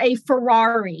for a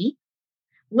Ferrari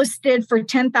listed for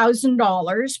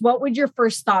 $10,000, what would your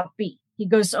first thought be? He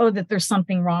goes, oh, that there's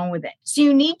something wrong with it. So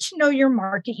you need to know your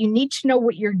market. You need to know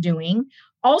what you're doing.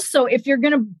 Also, if you're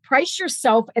going to price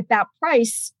yourself at that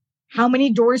price, how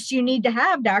many doors do you need to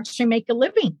have to actually make a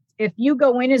living? If you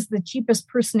go in as the cheapest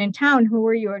person in town, who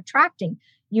are you attracting?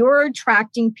 You're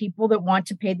attracting people that want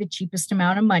to pay the cheapest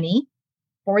amount of money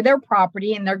for their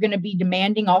property, and they're going to be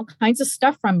demanding all kinds of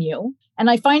stuff from you. And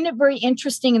I find it very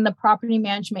interesting in the property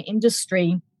management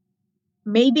industry.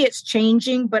 Maybe it's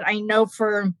changing, but I know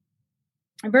for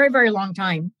a very, very long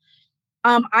time,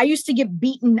 I used to get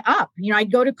beaten up.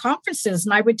 I'd go to conferences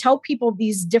and I would tell people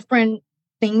these different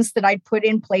things that I'd put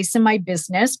in place in my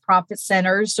business, profit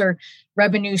centers or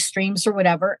revenue streams or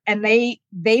whatever. And they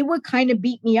would kind of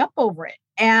beat me up over it.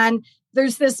 And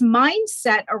there's this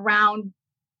mindset around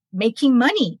making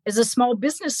money as a small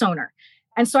business owner.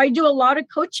 And so I do a lot of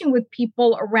coaching with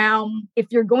people around, if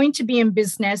you're going to be in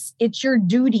business, it's your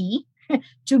duty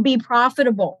to be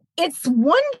profitable. It's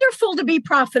wonderful to be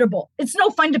profitable. It's no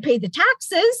fun to pay the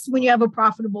taxes when you have a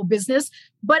profitable business.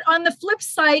 But on the flip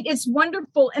side, it's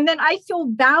wonderful. And then I feel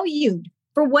valued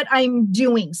for what I'm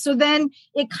doing. So then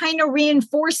it kind of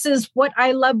reinforces what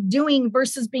I love doing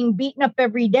versus being beaten up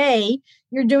every day.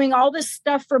 You're doing all this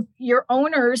stuff for your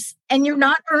owners and you're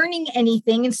not earning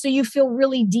anything. And so you feel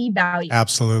really devalued.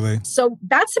 Absolutely. So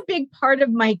that's a big part of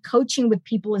my coaching with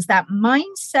people is that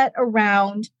mindset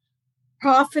around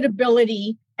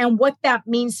profitability and what that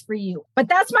means for you. But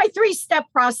that's my 3-step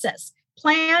process: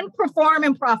 plan, perform,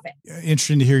 and profit.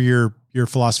 Interesting to hear your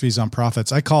philosophies on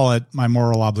profits. I call it my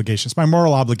moral obligation. It's my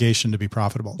moral obligation to be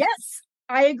profitable. Yes,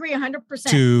 I agree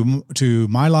 100%. To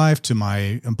my life, to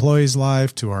my employees'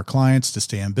 life, to our clients, to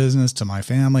stay in business, to my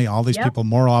family, all these people,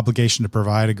 moral obligation to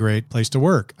provide a great place to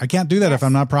work. I can't do that if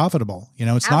I'm not profitable.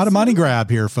 It's not a money grab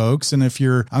here, folks. And if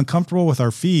you're uncomfortable with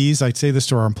our fees, I'd say this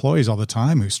to our employees all the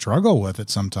time who struggle with it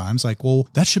sometimes, like, well,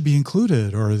 that should be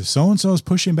included, or so-and-so is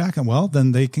pushing back. And well,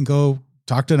 then they can go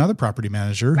talk to another property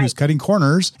manager who's cutting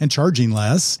corners and charging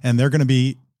less, and they're going to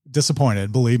be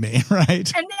disappointed, believe me,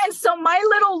 right? And so my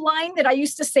little line that I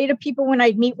used to say to people when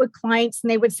I'd meet with clients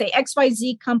and they would say,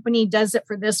 XYZ company does it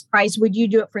for this price. Would you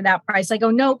do it for that price? I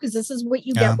go, no, because this is what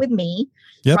you get with me,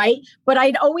 right? But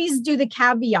I'd always do the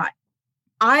caveat.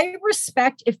 I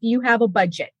respect if you have a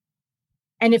budget.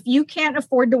 And if you can't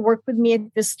afford to work with me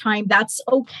at this time, that's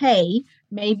okay.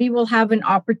 Maybe we'll have an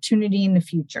opportunity in the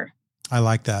future. I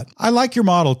like that. I like your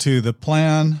model too. The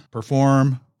plan,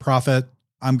 perform, profit.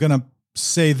 I'm going to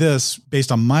say this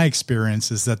based on my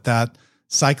experience is that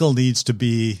cycle needs to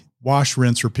be wash,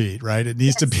 rinse, repeat, right? It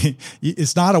needs to be,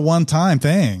 it's not a one-time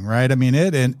thing, right? I mean,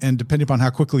 and depending upon how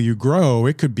quickly you grow,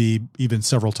 it could be even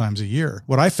several times a year.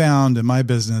 What I found in my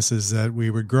business is that we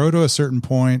would grow to a certain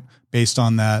point based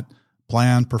on that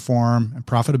plan, perform, and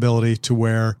profitability to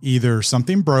where either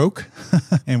something broke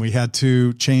and we had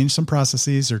to change some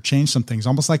processes or change some things,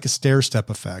 almost like a stair-step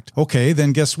effect. Okay,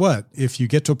 then guess what? If you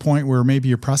get to a point where maybe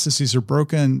your processes are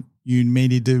broken, you may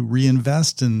need to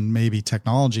reinvest in maybe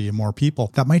technology and more people.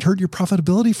 That might hurt your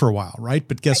profitability for a while, right?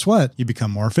 But guess what? You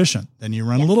become more efficient. Then you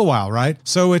run a little while, right?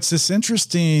 So it's this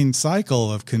interesting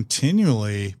cycle of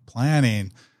continually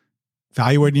planning,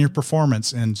 evaluating your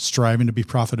performance and striving to be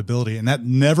profitability. And that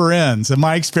never ends in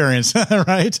my experience,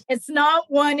 right? It's not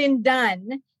one and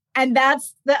done. And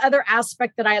that's the other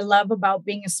aspect that I love about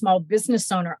being a small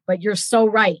business owner. But you're so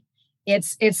right.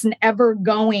 It's an ever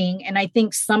going. And I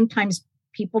think sometimes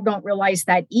people don't realize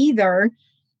that either.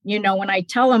 When I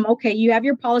tell them, okay, you have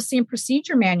your policy and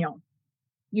procedure manual.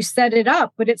 You set it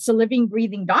up, but it's a living,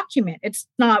 breathing document. It's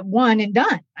not one and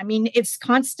done. I mean, it's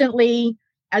constantly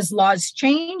as laws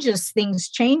change, as things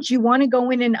change, you want to go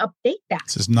in and update that.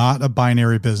 This is not a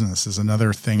binary business is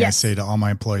another thing Yes. I say to all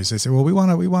my employees. They say, well, we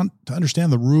want to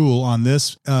understand the rule on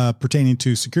this pertaining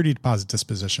to security deposit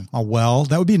disposition. Oh, well,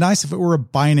 that would be nice if it were a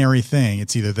binary thing.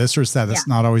 It's either this or it's that. That's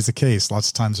not always the case. Lots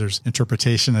of times there's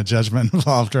interpretation and judgment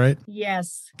involved, right?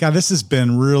 Yes. God, this has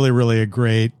been really, really a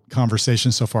great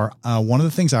conversation so far. One of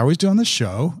the things I always do on this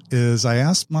show is I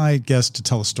ask my guests to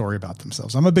tell a story about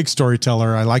themselves. I'm a big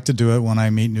storyteller. I like to do it when I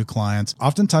meet new clients.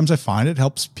 Oftentimes I find it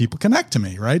helps people connect to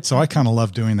me, right? So I kind of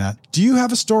love doing that. Do you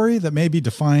have a story that maybe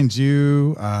defines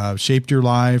you, shaped your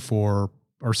life, or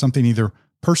something either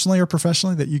personally or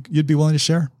professionally that you'd be willing to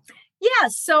share? Yeah.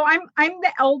 So I'm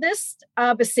the eldest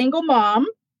of a single mom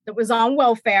that was on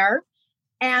welfare.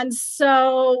 And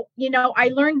so,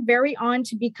 I learned very on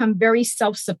to become very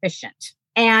self-sufficient.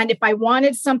 And if I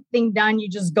wanted something done, you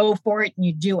just go for it and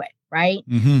you do it. Right.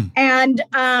 Mm-hmm. And,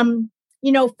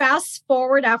 fast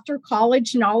forward after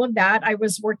college and all of that, I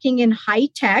was working in high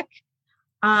tech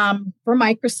for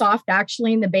Microsoft,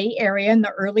 actually in the Bay Area in the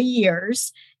early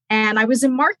years. And I was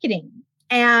in marketing.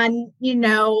 And,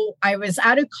 I was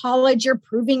out of college, you're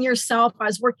proving yourself. I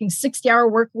was working 60-hour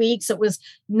work weeks. It was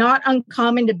not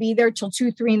uncommon to be there till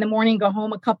 2, 3 in the morning, go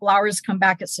home a couple hours, come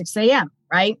back at 6 a.m.,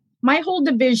 right? My whole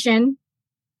division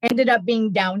ended up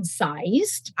being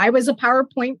downsized. I was a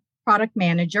PowerPoint product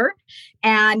manager,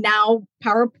 and now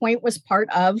PowerPoint was part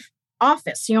of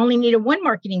Office. You only needed one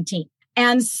marketing team.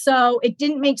 And so it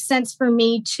didn't make sense for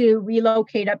me to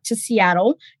relocate up to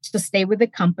Seattle to stay with the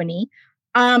company.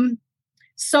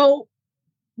 So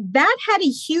that had a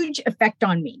huge effect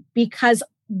on me because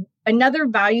another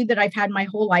value that I've had my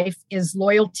whole life is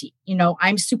loyalty.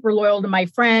 I'm super loyal to my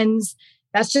friends.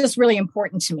 That's just really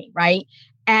important to me, right?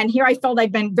 And here I felt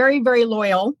I'd been very, very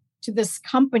loyal to this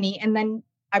company. And then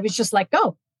I was just let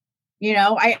go.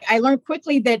 I learned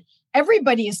quickly that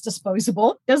everybody is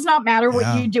disposable. Does not matter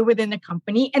what you do within the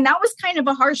company. And that was kind of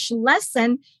a harsh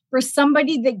lesson for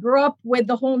somebody that grew up with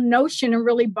the whole notion and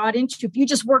really bought into, if you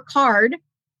just work hard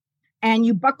and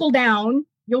you buckle down,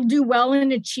 you'll do well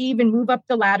and achieve and move up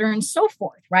the ladder and so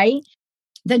forth, right?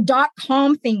 The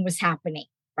 .com thing was happening,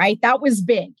 right? That was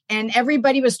big. And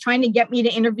everybody was trying to get me to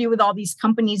interview with all these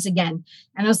companies again.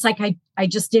 And I was like, I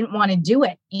just didn't want to do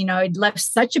it. It left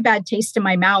such a bad taste in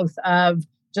my mouth of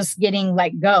just getting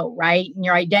let go, right? And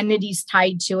your identity's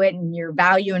tied to it and your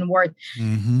value and worth.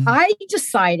 Mm-hmm. I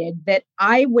decided that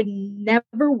I would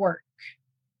never work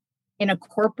in a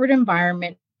corporate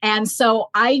environment. And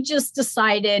so I just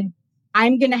decided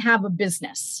I'm going to have a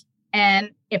business.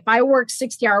 And if I work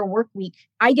 60-hour work week,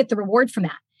 I get the reward from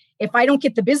that. If I don't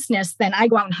get the business, then I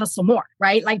go out and hustle more,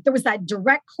 right? Like there was that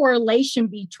direct correlation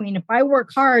between if I work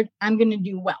hard, I'm going to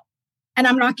do well and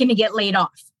I'm not going to get laid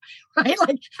off, right?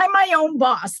 Like I'm my own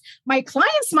boss. My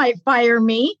clients might fire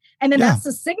me. And then that's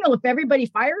the signal. If everybody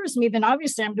fires me, then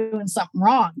obviously I'm doing something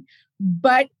wrong.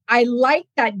 But I like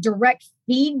that direct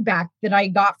feedback that I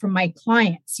got from my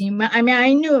clients.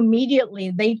 I knew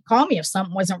immediately they'd call me if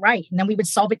something wasn't right, and then we would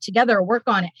solve it together or work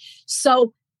on it.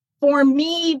 So for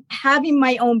me, having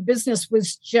my own business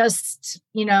was just,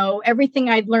 everything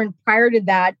I'd learned prior to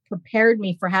that prepared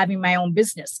me for having my own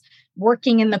business,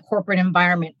 working in the corporate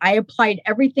environment. I applied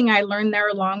everything I learned there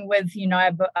along with, I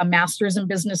have a master's in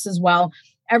business as well.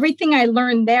 Everything I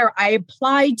learned there, I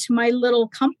applied to my little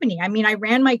company. I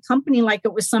ran my company like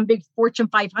it was some big Fortune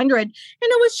 500, and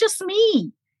it was just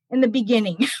me in the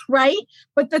beginning, right?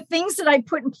 But the things that I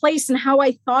put in place and how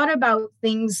I thought about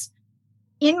things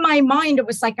in my mind, it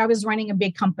was like I was running a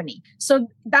big company. So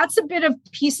that's a bit of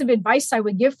piece of advice I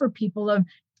would give for people of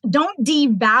don't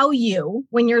devalue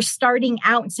when you're starting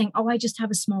out and saying, oh, I just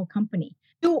have a small company.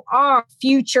 You are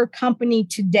future company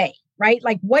today, right?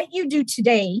 Like what you do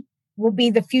today will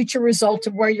be the future result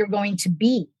of where you're going to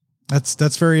be.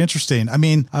 That's very interesting.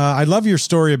 I love your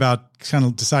story about kind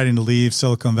of deciding to leave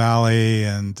Silicon Valley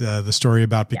and the story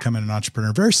about becoming an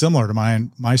entrepreneur. Very similar to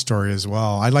my story as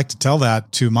well. I like to tell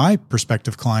that to my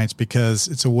prospective clients because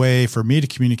it's a way for me to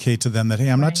communicate to them that, hey,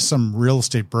 I'm not just some real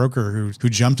estate broker who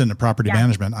jumped into property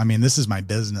management. This is my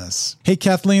business. Hey,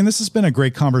 Kathleen, this has been a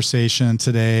great conversation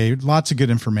today. Lots of good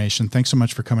information. Thanks so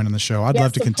much for coming on the show. I'd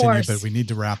love to continue, but we need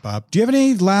to wrap up. Do you have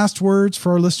any last words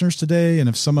for our listeners today? And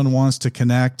if someone wants to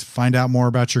connect, find out more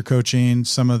about your coaching,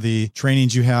 some of the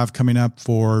trainings you have coming up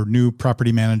for new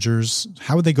property managers,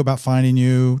 how would they go about finding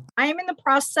you? I am in the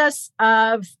process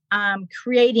of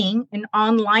creating an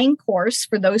online course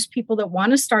for those people that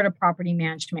want to start a property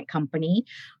management company,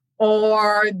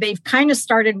 or they've kind of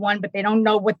started one, but they don't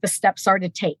know what the steps are to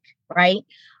take, right?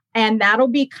 And that'll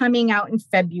be coming out in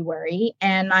February.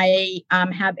 And I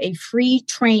have a free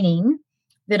training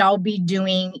that I'll be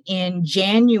doing in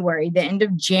January, the end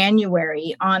of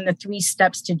January, on the 3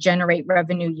 steps to generate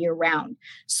revenue year round.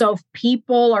 So if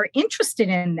people are interested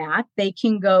in that, they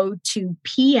can go to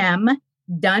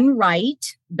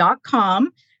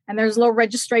pmdoneright.com, and there's a little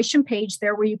registration page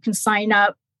there where you can sign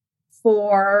up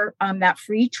for that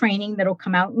free training that'll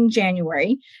come out in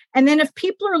January. And then if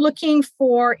people are looking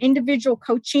for individual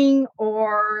coaching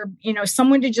or,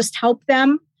 someone to just help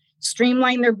them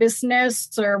streamline their business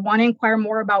or want to inquire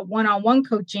more about one-on-one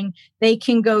coaching, they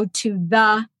can go to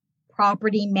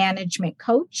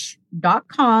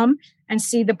thepropertymanagementcoach.com and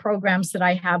see the programs that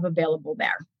I have available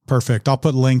there. Perfect. I'll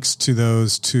put links to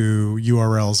those two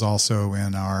URLs also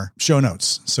in our show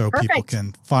notes so people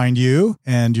can find you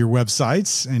and your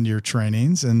websites and your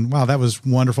trainings. And wow, that was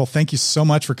wonderful. Thank you so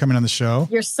much for coming on the show.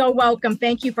 You're so welcome.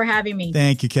 Thank you for having me.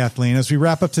 Thank you, Kathleen. As we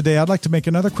wrap up today, I'd like to make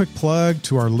another quick plug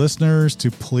to our listeners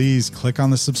to please click on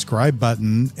the subscribe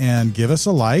button and give us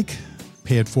a like.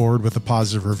 Pay it forward with a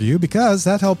positive review, because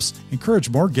that helps encourage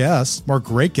more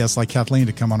great guests like Kathleen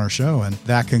to come on our show. And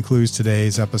that concludes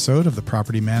today's episode of the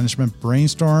Property Management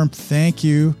Brainstorm. Thank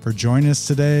you for joining us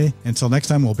today. Until next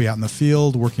time, we'll be out in the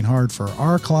field working hard for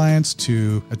our clients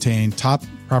to attain top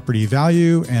property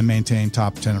value and maintain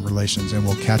top tenant relations. And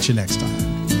we'll catch you next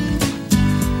time.